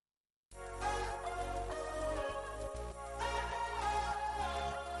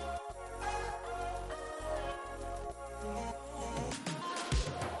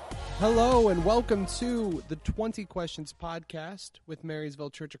Hello and welcome to the 20 Questions podcast with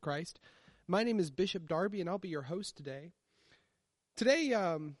Marysville Church of Christ. My name is Bishop Darby and I'll be your host today. Today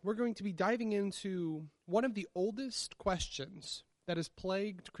we're going to be diving into one of the oldest questions that has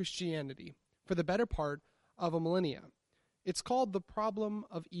plagued Christianity for the better part of a millennia. It's called the problem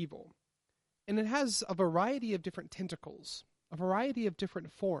of evil, and it has a variety of different tentacles, a variety of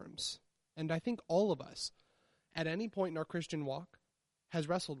different forms, and I think all of us at any point in our Christian walk has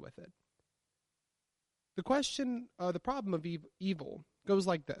wrestled with it. The question, the problem of evil goes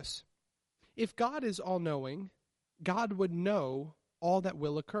like this. If God is all-knowing, God would know all that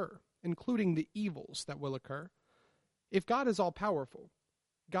will occur, including the evils that will occur. If God is all-powerful,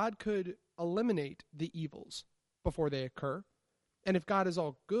 God could eliminate the evils before they occur. And if God is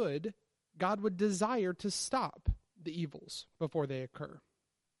all good, God would desire to stop the evils before they occur.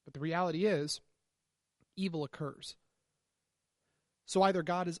 But the reality is, evil occurs. So either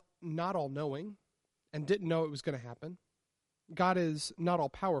God is not all-knowing and didn't know it was going to happen, God is not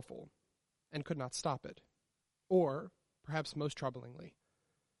all-powerful and could not stop it, or, perhaps most troublingly,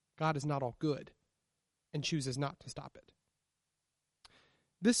 God is not all good and chooses not to stop it.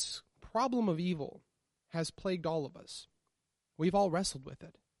 This problem of evil has plagued all of us. We've all wrestled with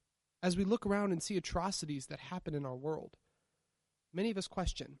it. As we look around and see atrocities that happen in our world, many of us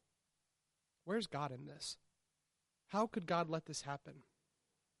question, where's God in this? How could God let this happen?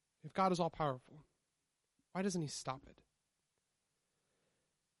 If God is all-powerful, why doesn't he stop it?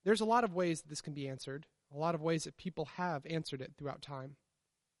 There's a lot of ways that this can be answered, a lot of ways that people have answered it throughout time.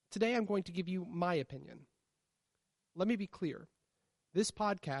 Today I'm going to give you my opinion. Let me be clear. This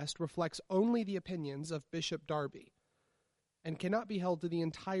podcast reflects only the opinions of Bishop Darby and cannot be held to the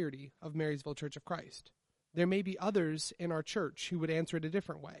entirety of Marysville Church of Christ. There may be others in our church who would answer it a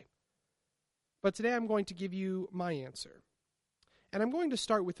different way. But today I'm going to give you my answer. And I'm going to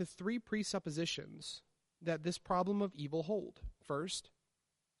start with the three presuppositions that this problem of evil hold. First,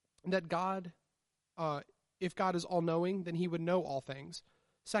 that God, if God is all-knowing, then he would know all things.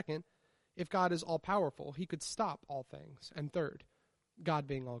 Second, if God is all-powerful, he could stop all things. And third, God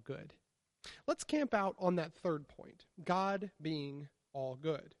being all good. Let's camp out on that third point, God being all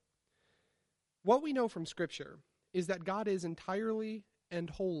good. What we know from Scripture is that God is entirely and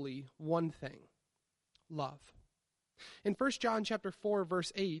wholly one thing, love. In 1 John chapter 4,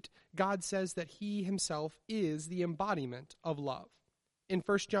 verse 8, God says that he himself is the embodiment of love. In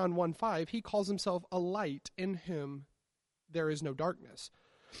 1 John 1:5, he calls himself a light in whom there is no darkness.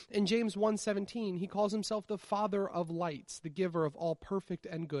 In James 1:17, he calls himself the Father of lights, the giver of all perfect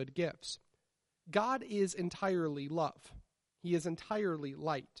and good gifts. God is entirely love. He is entirely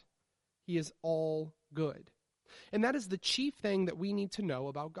light. He is all good. And that is the chief thing that we need to know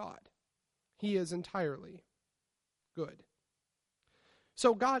about God. He is entirely good.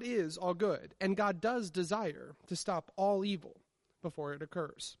 So God is all good, and God does desire to stop all evil before it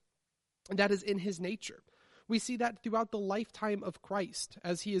occurs. And that is in his nature. We see that throughout the lifetime of Christ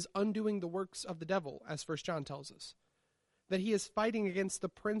as he is undoing the works of the devil, as 1 John tells us. That he is fighting against the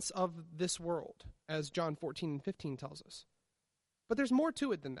prince of this world, as John 14 and 15 tells us. But there's more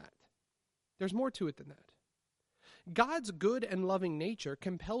to it than that. There's more to it than that. God's good and loving nature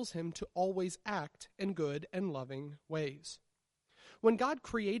compels him to always act in good and loving ways. When God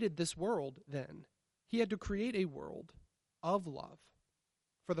created this world, then, he had to create a world of love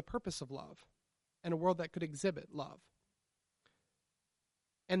for the purpose of love, and a world that could exhibit love.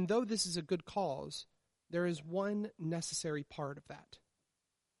 And though this is a good cause, there is one necessary part of that.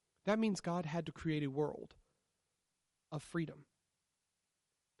 That means God had to create a world of freedom,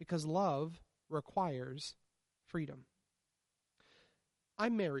 because love requires freedom.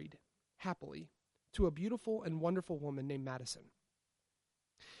 I'm married, happily, to a beautiful and wonderful woman named Madison.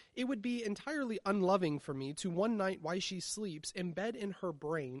 It would be entirely unloving for me to one night while she sleeps embed in her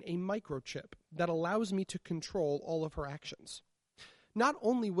brain a microchip that allows me to control all of her actions. Not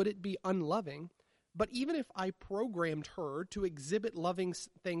only would it be unloving, but even if I programmed her to exhibit loving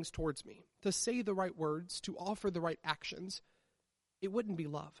things towards me, to say the right words, to offer the right actions, it wouldn't be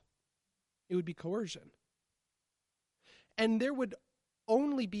love. It would be coercion. And there would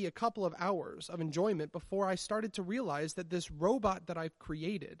only be a couple of hours of enjoyment before I started to realize that this robot that I've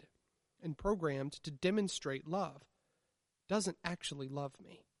created and programmed to demonstrate love doesn't actually love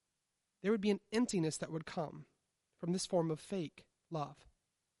me. There would be an emptiness that would come from this form of fake love.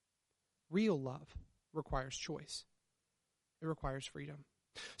 Real love requires choice. It requires freedom.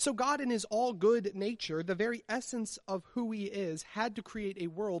 So God in his all-good nature, the very essence of who he is, had to create a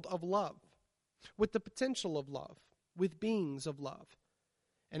world of love, with the potential of love, with beings of love,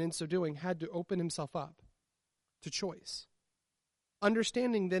 and in so doing had to open himself up to choice.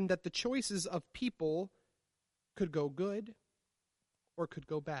 Understanding then that the choices of people could go good or could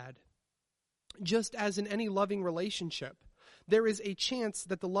go bad. Just as in any loving relationship, there is a chance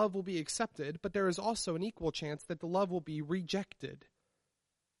that the love will be accepted, but there is also an equal chance that the love will be rejected.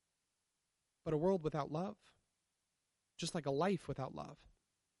 But a world without love, just like a life without love,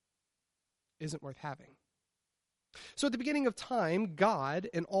 isn't worth having. So at the beginning of time, God,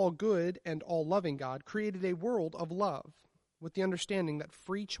 an all good and all loving God, created a world of love with the understanding that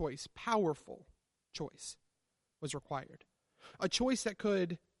free choice, powerful choice, was required. A choice that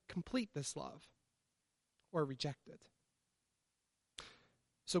could complete this love or reject it.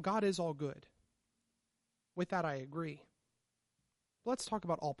 So God is all good. With that, I agree. Let's talk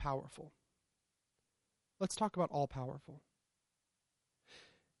about all powerful. Let's talk about all powerful.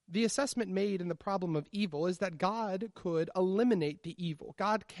 The assessment made in the problem of evil is that God could eliminate the evil.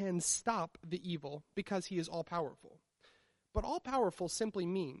 God can stop the evil because he is all powerful. But all powerful simply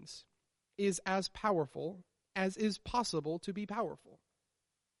means is as powerful as is possible to be powerful.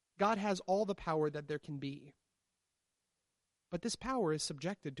 God has all the power that there can be. But this power is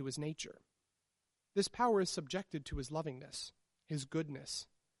subjected to his nature. This power is subjected to his lovingness, his goodness,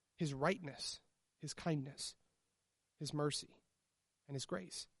 his rightness, his kindness, his mercy, and his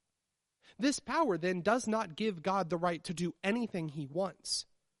grace. This power then does not give God the right to do anything he wants,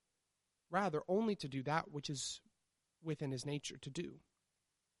 rather only to do that which is within his nature to do.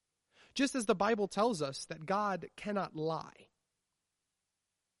 Just as the Bible tells us that God cannot lie,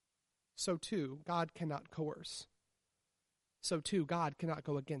 so too God cannot coerce. So too God cannot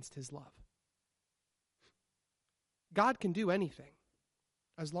go against his love. God can do anything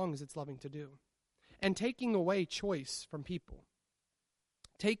as long as it's loving to do. And taking away choice from people,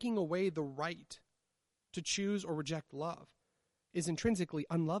 taking away the right to choose or reject love, is intrinsically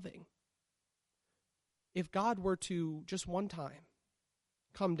unloving. If God were to, just one time,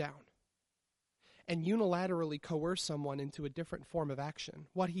 come down and unilaterally coerce someone into a different form of action,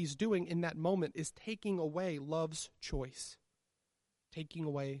 what he's doing in that moment is taking away love's choice, taking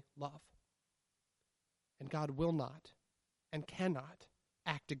away love. And God will not and cannot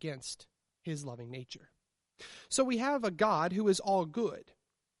act against his loving nature. So we have a God who is all good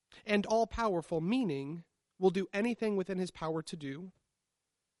and all powerful, meaning will do anything within his power to do,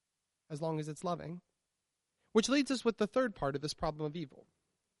 as long as it's loving, which leads us with the third part of this problem of evil,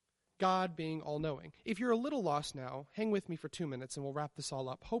 God being all-knowing. If you're a little lost now, hang with me for 2 minutes and we'll wrap this all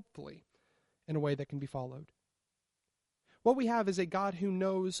up, hopefully, in a way that can be followed. What we have is a God who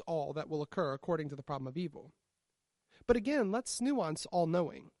knows all that will occur according to the problem of evil. But again, let's nuance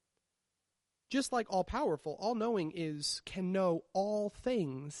all-knowing. Just like all-powerful, all-knowing can know all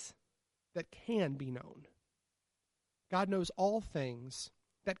things that can be known. God knows all things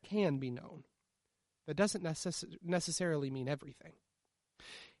that can be known. That doesn't necessarily mean everything.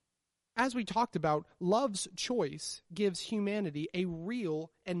 As we talked about, love's choice gives humanity a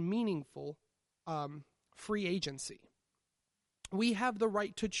real and meaningful free agency. We have the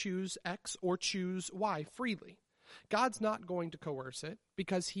right to choose X or choose Y freely. God's not going to coerce it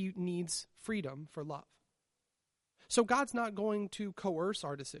because he needs freedom for love. So God's not going to coerce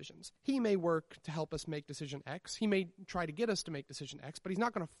our decisions. He may work to help us make decision X. He may try to get us to make decision X, but he's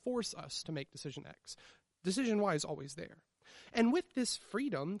not going to force us to make decision X. Decision Y is always there. And with this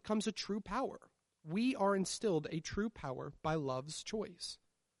freedom comes a true power. We are instilled a true power by love's choice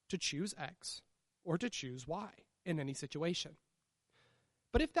to choose X or to choose Y in any situation.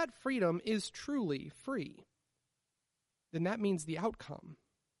 But if that freedom is truly free, then that means the outcome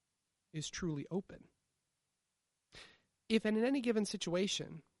is truly open. If in any given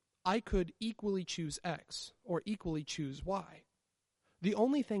situation, I could equally choose X or equally choose Y, the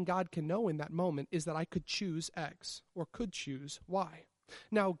only thing God can know in that moment is that I could choose X or could choose Y.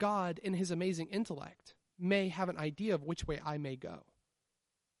 Now, God, in his amazing intellect, may have an idea of which way I may go.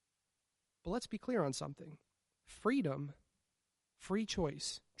 But let's be clear on something. Freedom, free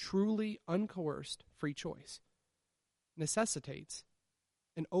choice, truly uncoerced free choice, necessitates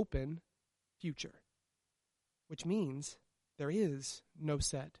an open future, which means there is no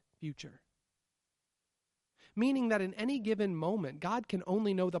set future. Meaning that in any given moment, God can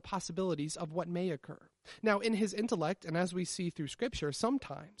only know the possibilities of what may occur. Now, in his intellect, and as we see through Scripture,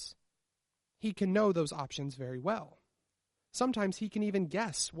 sometimes he can know those options very well. Sometimes he can even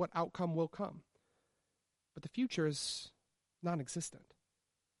guess what outcome will come. But the future is non-existent.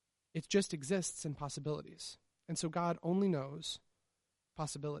 It just exists in possibilities. And so God only knows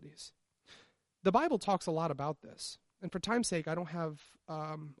possibilities. The Bible talks a lot about this. And for time's sake, I don't have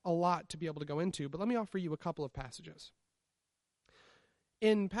a lot to be able to go into, but let me offer you a couple of passages.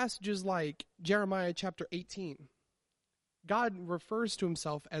 In passages like Jeremiah chapter 18, God refers to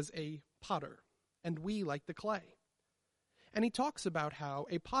himself as a potter, and we like the clay. And he talks about how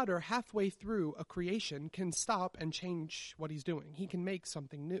a potter halfway through a creation can stop and change what he's doing. He can make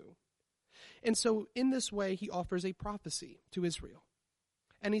something new. And so in this way, he offers a prophecy to Israel.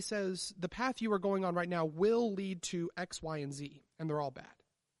 And he says, the path you are going on right now will lead to X, Y, and Z, and they're all bad.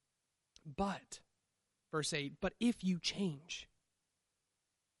 But, verse 8, but if you change,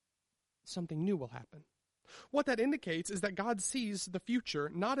 something new will happen. What that indicates is that God sees the future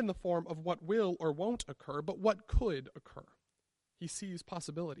not in the form of what will or won't occur, but what could occur. He sees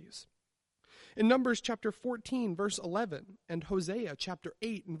possibilities. In Numbers chapter 14, verse 11, and Hosea chapter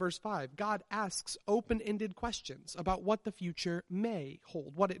 8 and verse 5, God asks open-ended questions about what the future may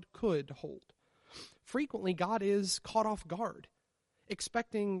hold, what it could hold. Frequently, God is caught off guard,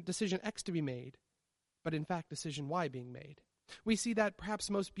 expecting decision X to be made, but in fact, decision Y being made. We see that perhaps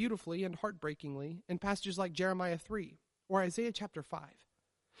most beautifully and heartbreakingly in passages like Jeremiah 3 or Isaiah chapter 5.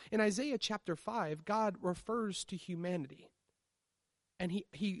 In Isaiah chapter 5, God refers to humanity. And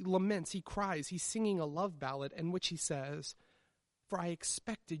he laments, he cries, he's singing a love ballad in which he says, "For I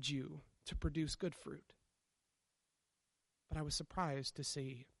expected you to produce good fruit, but I was surprised to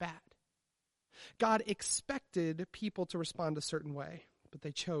see bad." God expected people to respond a certain way, but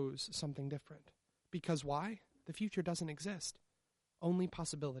they chose something different. Because why? The future doesn't exist. Only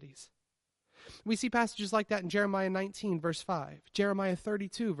possibilities. We see passages like that in Jeremiah 19, verse 5, Jeremiah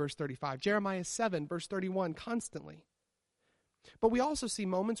 32, verse 35, Jeremiah 7, verse 31, constantly. But we also see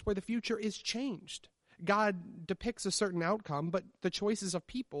moments where the future is changed. God depicts a certain outcome, but the choices of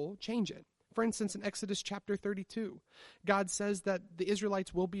people change it. For instance, in Exodus chapter 32, God says that the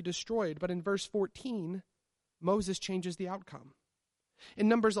Israelites will be destroyed, but in verse 14, Moses changes the outcome. In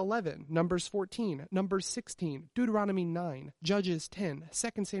Numbers 11, Numbers 14, Numbers 16, Deuteronomy 9, Judges 10,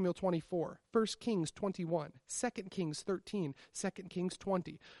 2 Samuel 24, 1 Kings 21, 2 Kings 13, 2 Kings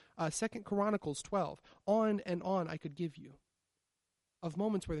 20, 2 Chronicles 12, on and on I could give you, of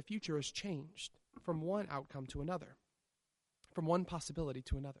moments where the future has changed from one outcome to another, from one possibility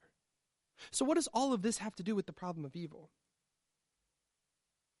to another. So what does all of this have to do with the problem of evil?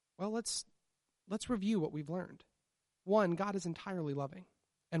 Well, let's review what we've learned. One, God is entirely loving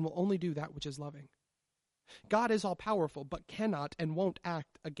and will only do that which is loving. God is all-powerful but cannot and won't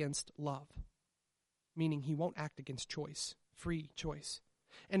act against love, meaning he won't act against choice, free choice.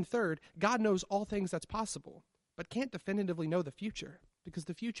 And third, God knows all things that's possible but can't definitively know the future because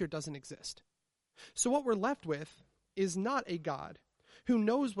the future doesn't exist. So what we're left with is not a God who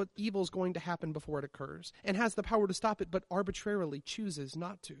knows what evil is going to happen before it occurs and has the power to stop it but arbitrarily chooses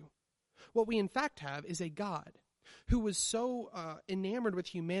not to. What we in fact have is a God who was so enamored with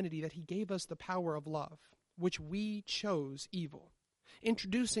humanity that he gave us the power of love, which we chose evil,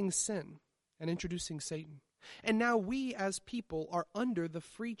 introducing sin and introducing Satan. And now we as people are under the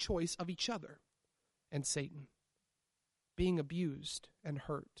free choice of each other and Satan, being abused and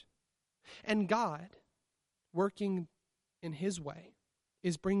hurt. And God, working in his way,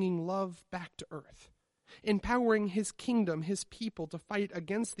 is bringing love back to earth, empowering his kingdom, his people to fight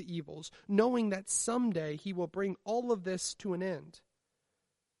against the evils, knowing that someday he will bring all of this to an end.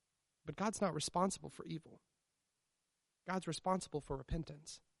 But God's not responsible for evil. God's responsible for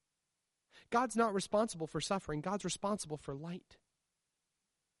repentance. God's not responsible for suffering. God's responsible for light.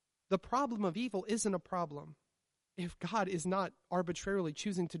 The problem of evil isn't a problem if God is not arbitrarily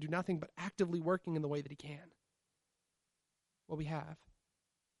choosing to do nothing but actively working in the way that he can. What we have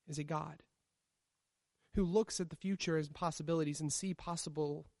is a God who looks at the future as possibilities and see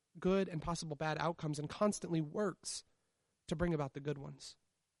possible good and possible bad outcomes and constantly works to bring about the good ones.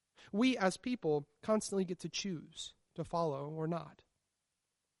 We as people constantly get to choose to follow or not.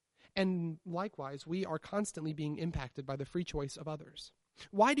 And likewise, we are constantly being impacted by the free choice of others.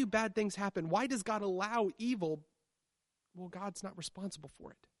 Why do bad things happen? Why does God allow evil? Well, God's not responsible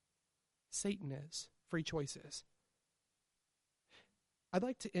for it. Satan is. Free choice is. I'd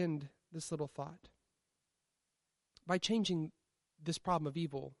like to end this little thought by changing this problem of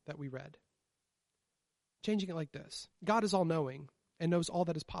evil that we read. Changing it like this. God is all-knowing and knows all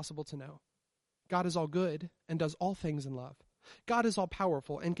that is possible to know. God is all good and does all things in love. God is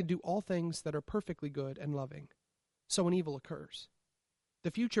all-powerful and can do all things that are perfectly good and loving. So when evil occurs,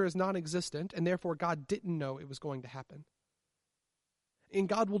 the future is non-existent and therefore God didn't know it was going to happen. And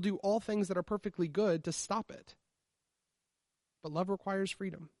God will do all things that are perfectly good to stop it. But love requires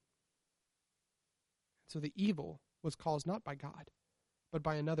freedom. So the evil was caused not by God, but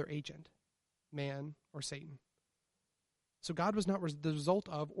by another agent, man or Satan. So God was not the result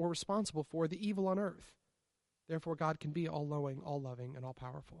of or responsible for the evil on earth. Therefore, God can be all-knowing, all-loving, and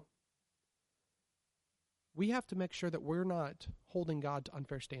all-powerful. we have to make sure that we're not holding God to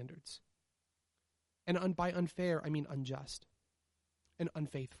unfair standards. And by unfair, I mean unjust and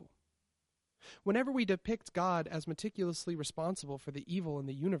unfaithful. Whenever we depict God as meticulously responsible for the evil in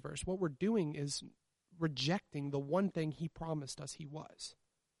the universe, what we're doing is rejecting the one thing he promised us he was,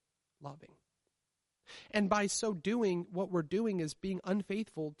 loving. And by so doing, what we're doing is being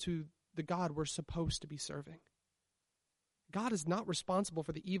unfaithful to the God we're supposed to be serving. God is not responsible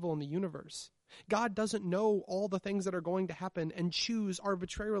for the evil in the universe. God doesn't know all the things that are going to happen and choose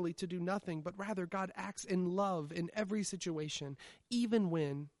arbitrarily to do nothing, but rather God acts in love in every situation, even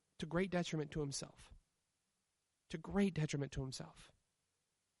when to great detriment to himself. To great detriment to himself.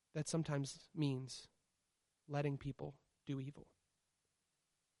 That sometimes means letting people do evil.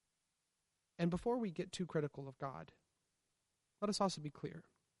 And before we get too critical of God, let us also be clear.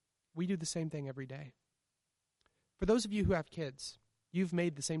 We do the same thing every day. For those of you who have kids, you've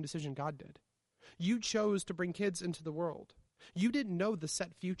made the same decision God did. You chose to bring kids into the world. You didn't know the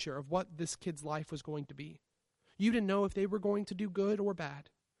set future of what this kid's life was going to be. You didn't know if they were going to do good or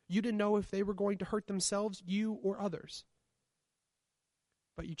bad. You didn't know if they were going to hurt themselves, you, or others.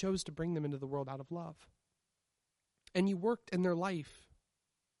 But you chose to bring them into the world out of love. And you worked in their life.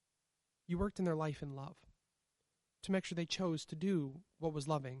 You worked in their life in love to make sure they chose to do what was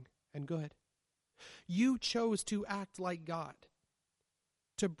loving and good. You chose to act like God,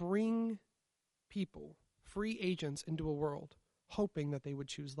 to bring people, free agents, into a world, hoping that they would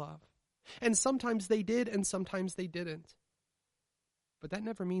choose love. And sometimes they did, and sometimes they didn't. But that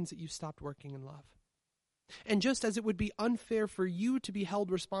never means that you stopped working in love. And just as it would be unfair for you to be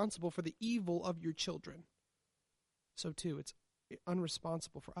held responsible for the evil of your children, so too it's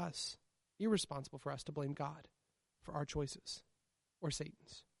irresponsible for us to blame God for our choices or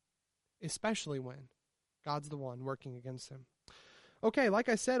Satan's, especially when God's the one working against him. Okay, like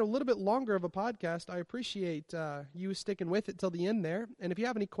I said, a little bit longer of a podcast. I appreciate you sticking with it till the end there. And if you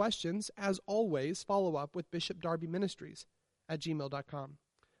have any questions, as always, follow up with bishopdarbyministries@gmail.com.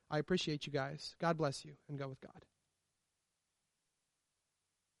 I appreciate you guys. God bless you, and go with God.